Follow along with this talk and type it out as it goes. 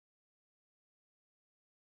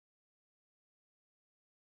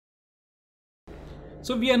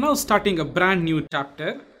So we are now starting a brand new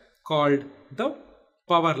chapter called the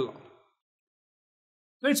power law.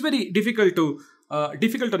 So it's very difficult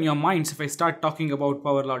on your minds if I start talking about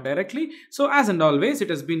power law directly. So as and always, it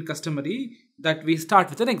has been customary that we start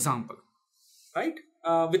with an example, right?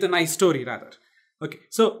 With a nice story rather. Okay.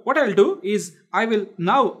 So what I'll do is I will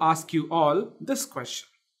now ask you all this question.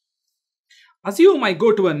 Assume I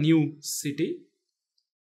go to a new city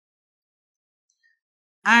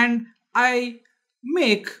and I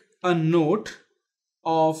make a note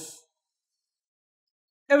of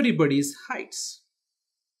everybody's heights,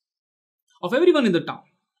 of everyone in the town.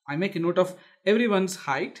 I make a note of everyone's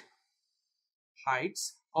heights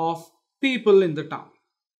of people in the town.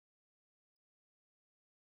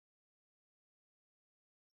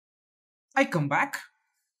 I come back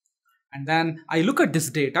and then I look at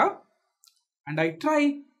this data and I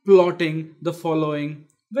try plotting the following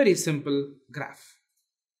very simple graph.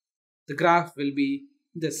 The graph will be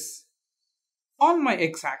this. On my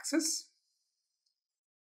x-axis,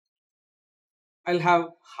 I'll have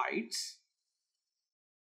heights.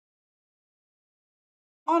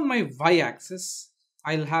 On my y-axis,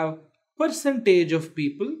 I'll have percentage of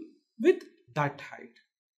people with that height.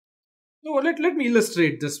 So let me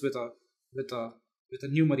illustrate this with a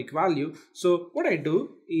numeric value. So what I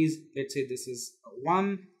do is, let's say this is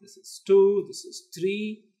 1, this is 2, this is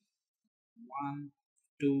 3, 1,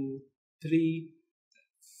 2, 3,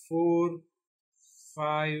 4,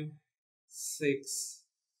 5, 6,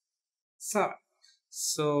 7.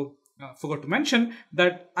 So forgot to mention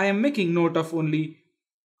that I am making note of only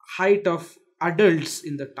height of adults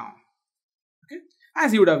in the town. Okay,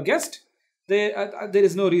 as you would have guessed, there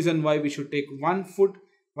is no reason why we should take 1 foot,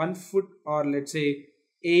 or let's say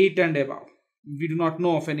 8 and above. We do not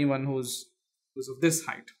know of anyone who's of this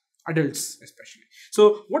height, adults especially.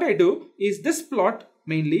 So what I do is this plot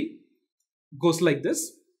mainly goes like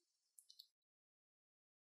this.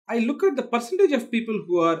 I look at the percentage of people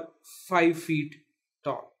who are 5 feet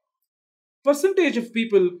tall, percentage of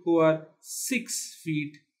people who are 6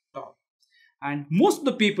 feet tall, and most of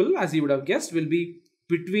the people, as you would have guessed, will be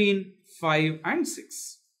between 5 and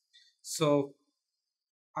 6. So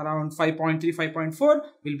around 5.3, 5.4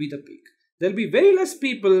 will be the peak. There will be very less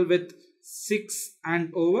people with 6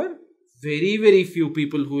 and over, very few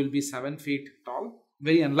people who will be 7 feet tall.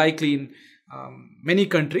 Very unlikely in many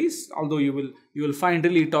countries, although you will find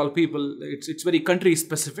really tall people. It's very country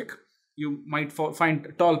specific. You might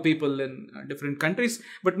find tall people in different countries,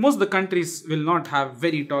 but most of the countries will not have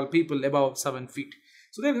very tall people above 7 feet.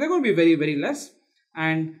 So they're going to be very less,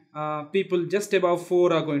 and people just above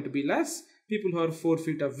 4 are going to be less. People who are 4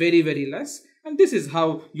 feet are very less, and this is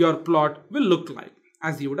how your plot will look like,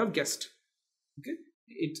 as you would have guessed. Okay,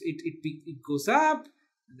 it goes up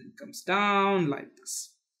and then comes down like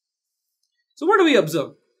this. So what do we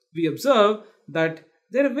observe? We observe that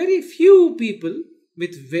there are very few people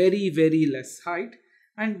with very less height,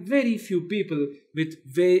 and very few people with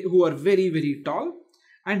who are very tall,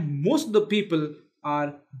 and most of the people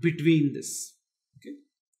are between this. Okay,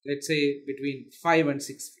 let's say between 5 and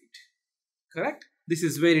 6 feet. Correct? This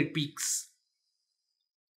is where it peaks.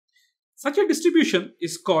 Such a distribution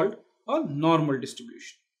is called a normal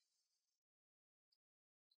distribution.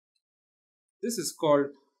 This is called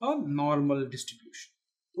a normal distribution.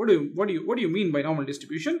 What do you mean by normal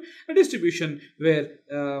distribution? A distribution where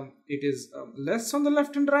it is less on the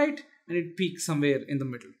left and right, and it peaks somewhere in the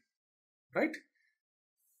middle, right?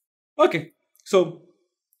 Okay, so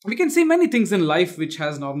we can see many things in life which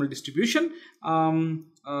has normal distribution.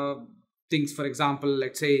 Things, for example,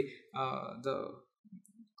 let's say the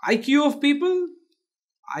IQ of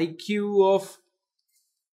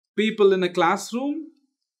people in a classroom.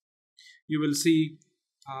 You will see,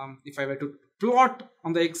 if I were to plot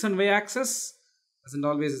on the x and y axis, as and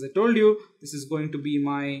always, as I told you, this is going to be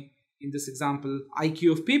in this example,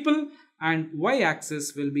 IQ of people, and y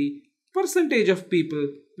axis will be percentage of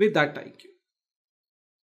people with that IQ,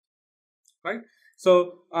 right?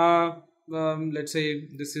 So let's say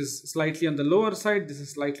this is slightly on the lower side, this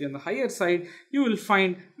is slightly on the higher side. You will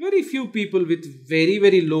find very few people with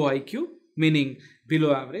very low IQ, meaning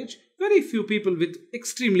below average, very few people with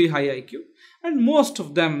extremely high IQ, and most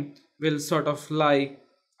of them will sort of lie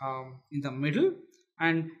in the middle.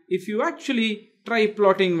 And if you actually try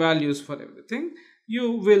plotting values for everything,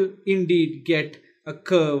 you will indeed get a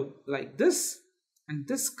curve like this, and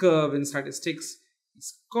this curve in statistics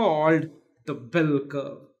is called the bell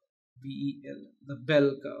curve. BEL, the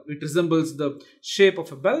bell curve. It resembles the shape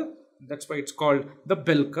of a bell. That's why it's called the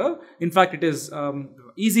bell curve. In fact, it is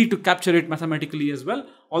easy to capture it mathematically as well,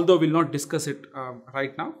 although we'll not discuss it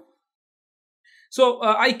right now. So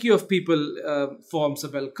IQ of people forms a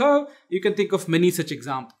bell curve. You can think of many such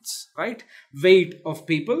examples, right? Weight of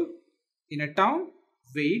people in a town,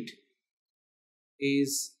 weight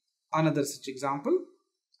is another such example.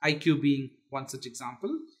 IQ being one such example,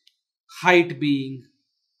 height being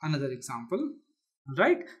another example,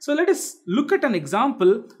 right? So let us look at an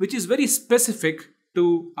example which is very specific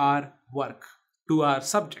to our work, to our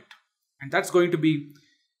subject, and that's going to be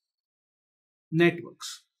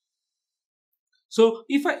networks. So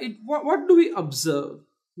if what do we observe?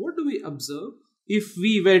 What do we observe if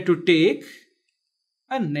we were to take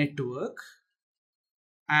a network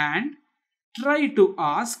and try to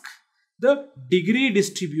ask the degree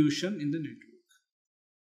distribution in the network?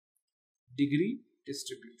 Degree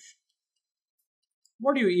distribution.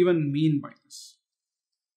 What do you even mean by this?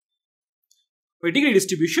 By degree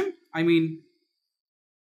distribution, I mean,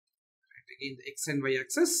 again, the x and y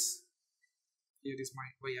axis. Here is my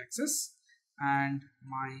y axis and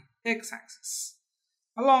my x axis.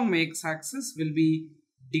 Along my x axis will be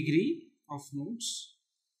degree of nodes,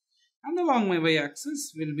 and along my y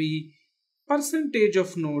axis will be percentage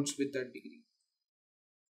of nodes with that degree.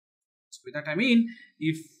 So by that I mean,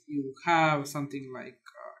 if you have something like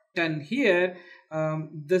 10 here,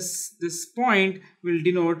 this point will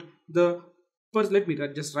denote the let me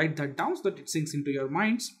just write that down so that it sinks into your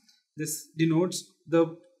minds. This denotes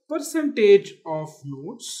the percentage of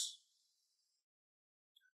nodes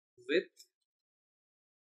with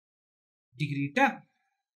degree 10.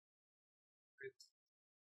 With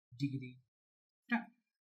degree 10.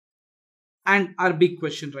 And our big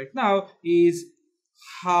question right now is,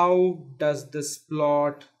 how does this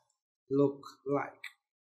plot look like?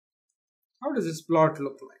 How does this plot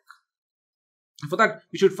look like? And for that,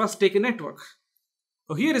 we should first take a network.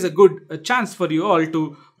 So here is a chance for you all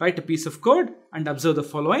to write a piece of code and observe the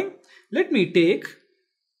following. Let me take,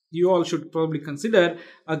 you all should probably consider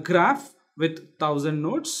a graph with 1000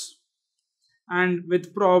 nodes, and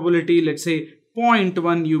with probability, let's say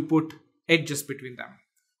 0.1, you put edges between them.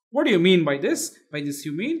 What do you mean by this? By this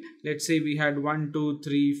you mean, let's say we had 1, 2,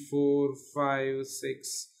 3, 4, 5,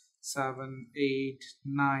 6, 7, 8,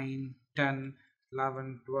 9, 10,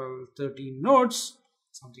 11, 12, 13 nodes,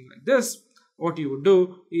 something like this. What you would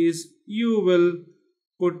do is you will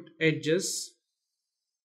put edges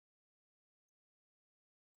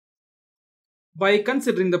by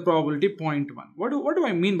considering the probability 0.1. What do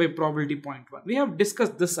I mean by probability 0.1? We have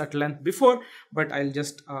discussed this at length before, but I'll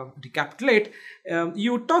just recapitulate.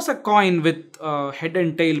 You toss a coin with head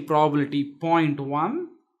and tail probability 0.1,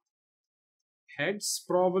 heads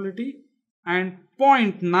probability, and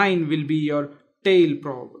 0.9 will be your tail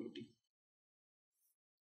probability.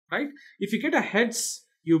 Right? If you get a heads,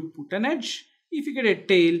 you put an edge. If you get a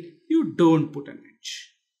tail, you don't put an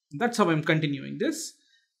edge. That's how I'm continuing this.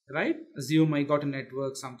 Right? Assume I got a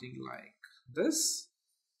network something like this.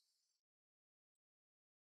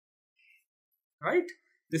 Right?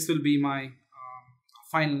 This will be my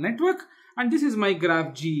final network, and this is my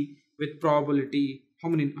graph G with probability. How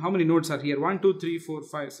many nodes are here? 1, 2, 3, 4,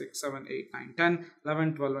 5, 6, 7, 8, 9, 10,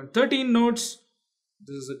 11, 12, and 13 nodes.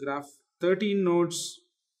 This is a graph 13 nodes.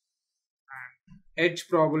 Edge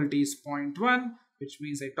probability is 0.1, which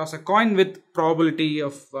means I toss a coin with probability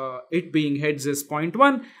of it being heads is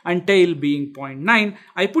 0.1 and tail being 0.9.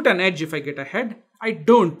 I put an edge if I get a head. I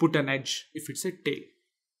don't put an edge if it's a tail.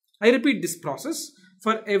 I repeat this process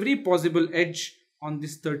for every possible edge on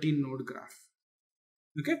this 13 node graph.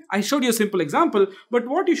 Okay, I showed you a simple example, but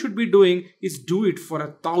what you should be doing is do it for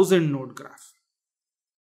 1000 node graph.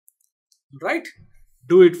 Right?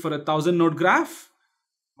 Do it for 1000 node graph.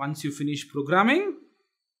 Once you finish programming,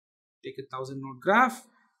 take 1000 node graph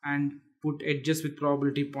and put edges with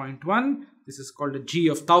probability 0.1. This is called a G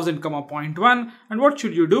of 1000, 0.1. And what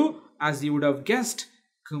should you do? As you would have guessed,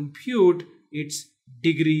 compute its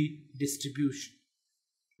degree distribution.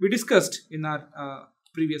 We discussed in our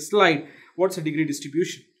previous slide what's a degree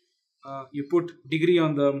distribution. You put degree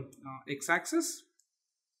on the x-axis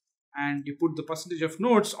and you put the percentage of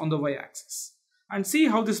nodes on the y-axis, and see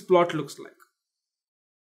how this plot looks like.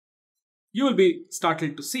 You will be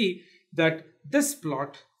startled to see that this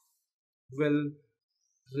plot will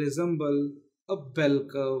resemble a bell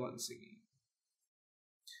curve once again,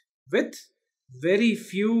 with very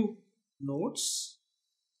few nodes,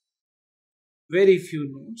 with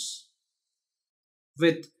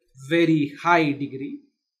very high degree,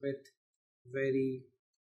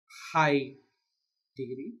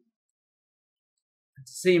 At the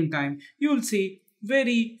same time, you will see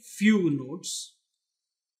very few nodes,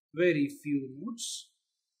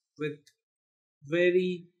 with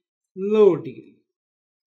very low degree.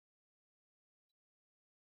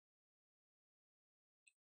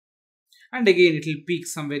 And again, it will peak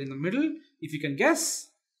somewhere in the middle. If you can guess,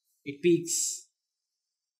 it peaks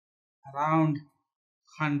around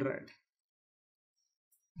 100.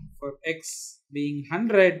 For x being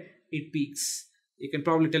 100, it peaks. You can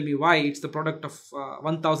probably tell me why. It's the product of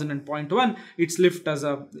 1000 and 0.1. It's left as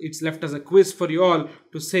a quiz for you all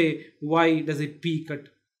to say why does it peak at 100.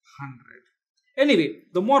 Anyway,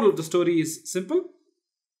 the moral of the story is simple.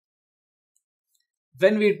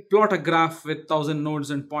 When we plot a graph with 1000 nodes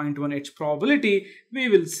and 0.1 h probability, we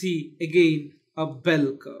will see again a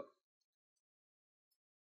bell curve.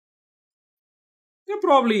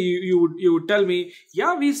 You would tell me,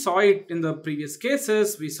 yeah, we saw it in the previous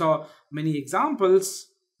cases, we saw many examples,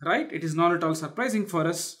 right? It is not at all surprising for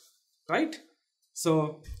us, right?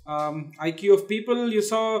 So IQ of people, you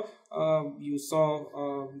saw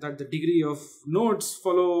that the degree of nodes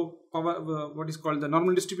follow what is called the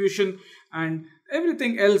normal distribution, and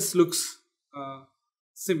everything else looks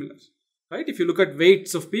similar, right? If you look at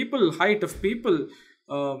weights of people, height of people,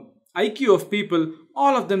 IQ of people,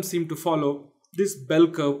 all of them seem to follow this bell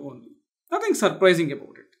curve only. Nothing surprising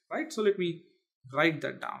about it, right? So let me write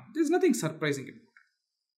that down. There's nothing surprising about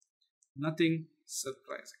it. Nothing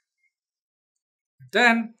surprising.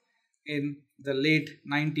 Then in the late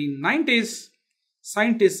 1990s,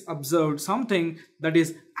 scientists observed something that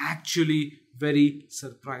is actually very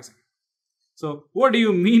surprising. So what do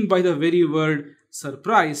you mean by the very word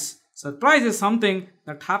surprise? Surprise is something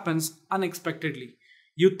that happens unexpectedly.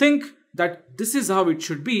 You think that this is how it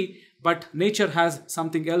should be, but nature has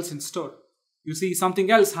something else in store. You see something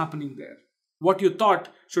else happening there. What you thought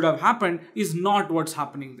should have happened is not what's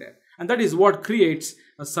happening there. And that is what creates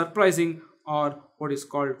a surprising, or what is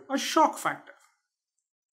called a shock factor.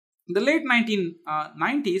 In the late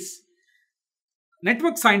 1990s,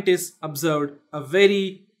 network scientists observed a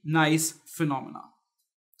very nice phenomenon.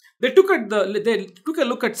 They took a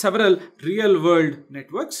look at several real-world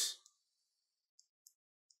networks.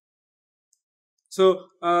 So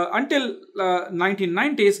until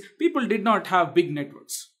 1990s, people did not have big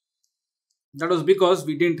networks. That was because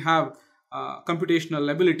we didn't have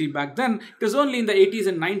computational ability back then. It was only in the 80s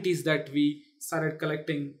and 90s that we started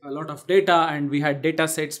collecting a lot of data, and we had data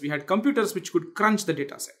sets, we had computers which could crunch the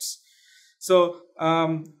data sets. So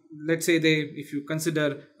let's say if you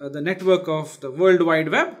consider the network of the World Wide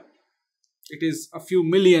Web, it is a few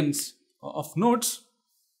millions of nodes.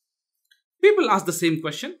 People ask the same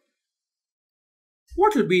question.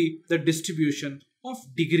 What will be the distribution of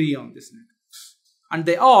degree on this network? And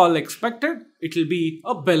they all expected it will be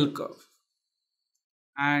a bell curve.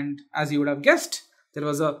 And as you would have guessed, there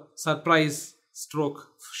was a surprise stroke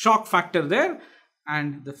shock factor there,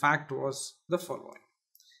 and the fact was the following.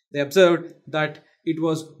 They observed that it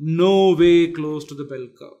was no way close to the bell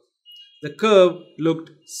curve. The curve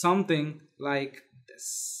looked something like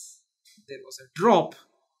this. There was a drop.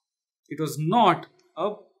 It was not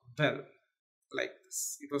a bell like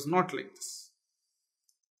this. It was not like this.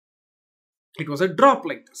 It was a drop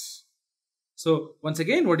like this. So once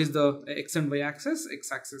again, what is the x and y axis?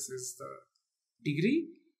 X axis is the degree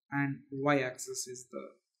and y axis is the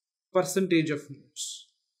percentage of nodes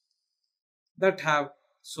that have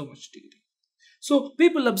so much degree. So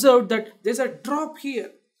people observed that there's a drop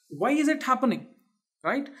here. Why is it happening?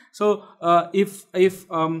 Right? So if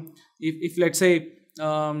let's say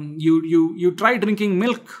you try drinking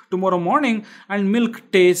milk tomorrow morning and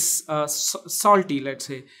milk tastes salty, let's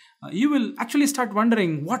say, you will actually start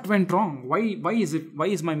wondering what went wrong. Why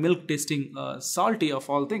is my milk tasting salty of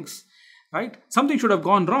all things? Right? Something should have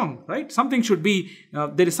gone wrong, right? Something should be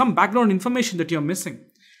there is some background information that you're missing.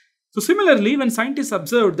 So similarly, when scientists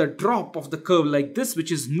observed the drop of the curve like this, which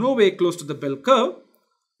is no way close to the bell curve,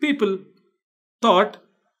 people thought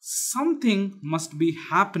something must be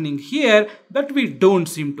happening here that we don't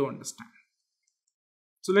seem to understand.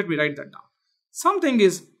 So let me write that down. Something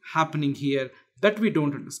is happening here that we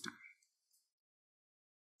don't understand.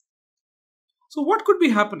 So what could be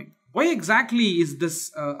happening? Why exactly is this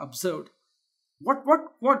observed?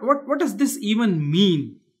 What does this even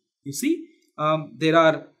mean? You see, there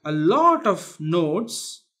are a lot of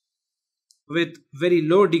nodes with very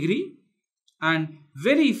low degree and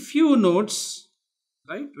very few nodes,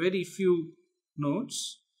 right? Very few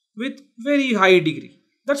nodes with very high degree.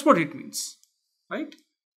 That's what it means, right?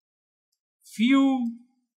 Few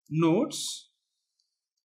nodes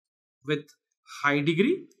with high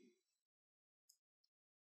degree.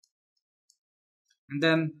 And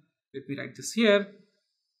then let me write this here.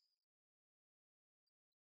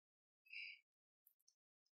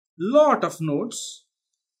 Lot of nodes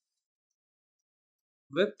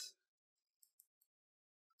with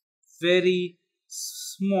very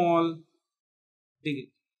small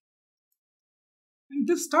degree. And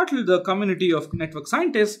this startled the community of network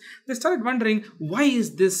scientists. They started wondering, why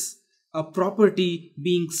is this property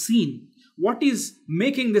being seen? What is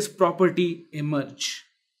making this property emerge?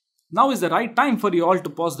 Now is the right time for you all to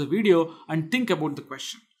pause the video and think about the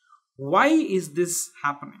question. Why is this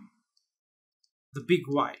happening? The big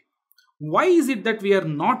why. Why is it that we are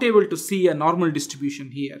not able to see a normal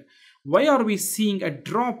distribution here? Why are we seeing a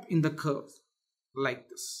drop in the curve like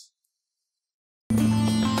this?